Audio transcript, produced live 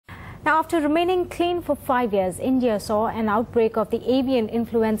Now, after remaining clean for 5 years, India saw an outbreak of the avian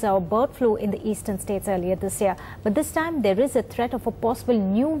influenza or bird flu in the eastern states earlier this year. But this time, there is a threat of a possible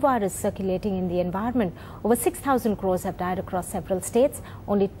new virus circulating in the environment. Over 6,000 crows have died across several states.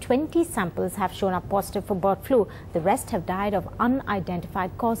 Only 20 samples have shown up positive for bird flu. The rest have died of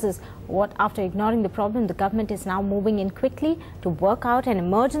unidentified causes. After ignoring the problem, the government is now moving in quickly to work out an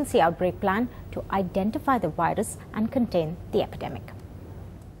emergency outbreak plan to identify the virus and contain the epidemic.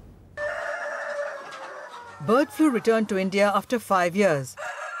 Bird flu returned to India after 5 years.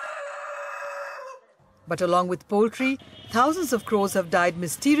 But along with poultry, thousands of crows have died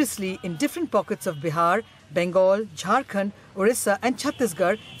mysteriously in different pockets of Bihar, Bengal, Jharkhand, Orissa and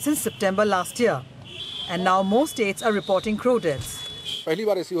Chhattisgarh since September last year. And now more states are reporting crow deaths. पहली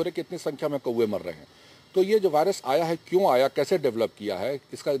बार ऐसी हो रही है कि इतनी संख्या में कौवे मर रहे हैं। तो ये जो वायरस आया है, क्यों आया, कैसे डेवलप किया है,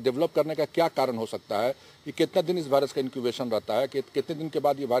 इसका डेवलप करने का क्या कारण हो सकता है, ये कितना दिन इस वायरस का इंक्यूबेशन रहता है, कितने दिन के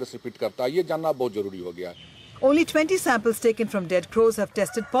बाद ये वायरस रिपीट करता है, ये जानना बहुत जरूरी हो गया है। Only 20 samples taken from dead crows have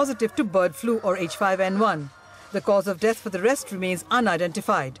tested positive to bird flu or H5N1. The cause of death for the rest remains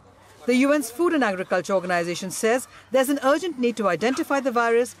unidentified. The UN's Food and Agriculture Organization says there's an urgent need to identify the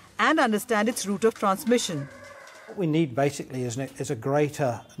virus and understand its route of transmission. What we need basically is a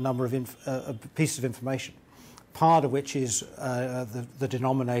greater number of pieces of information, part of which is the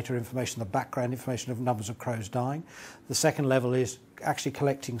denominator information, the background information of numbers of crows dying. The second level is actually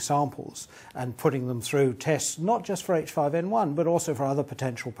collecting samples and putting them through tests, not just for H5N1, but also for other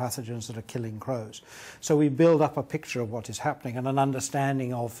potential pathogens that are killing crows. So we build up a picture of what is happening and an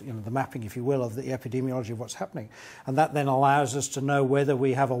understanding of, the mapping, if you will, of the epidemiology of what's happening. And that then allows us to know whether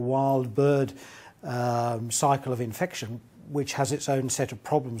we have a wild bird cycle of infection, which has its own set of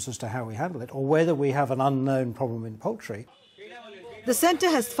problems as to how we handle it, or whether we have an unknown problem in poultry. The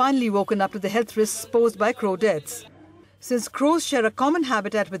centre has finally woken up to the health risks posed by crow deaths. Since crows share a common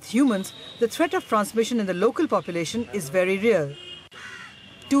habitat with humans, the threat of transmission in the local population is very real.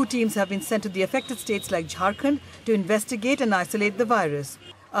 2 teams have been sent to the affected states like Jharkhand to investigate and isolate the virus.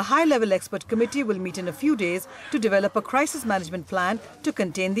 A high-level expert committee will meet in a few days to develop a crisis management plan to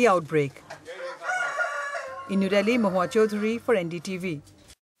contain the outbreak. In New Delhi, Mahua Chaudhary for NDTV.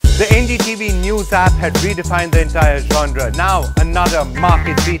 The NDTV news app had redefined the entire genre. Now another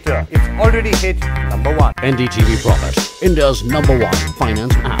market beater. It's already hit #1. NDTV Profit, India's #1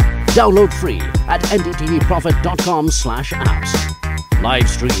 finance app. Download free at ndtvprofit.com/apps. Live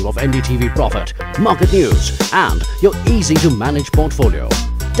stream of NDTV Profit, market news and your easy-to-manage portfolio.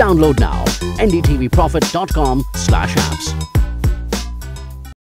 Download now, ndtvprofit.com/apps.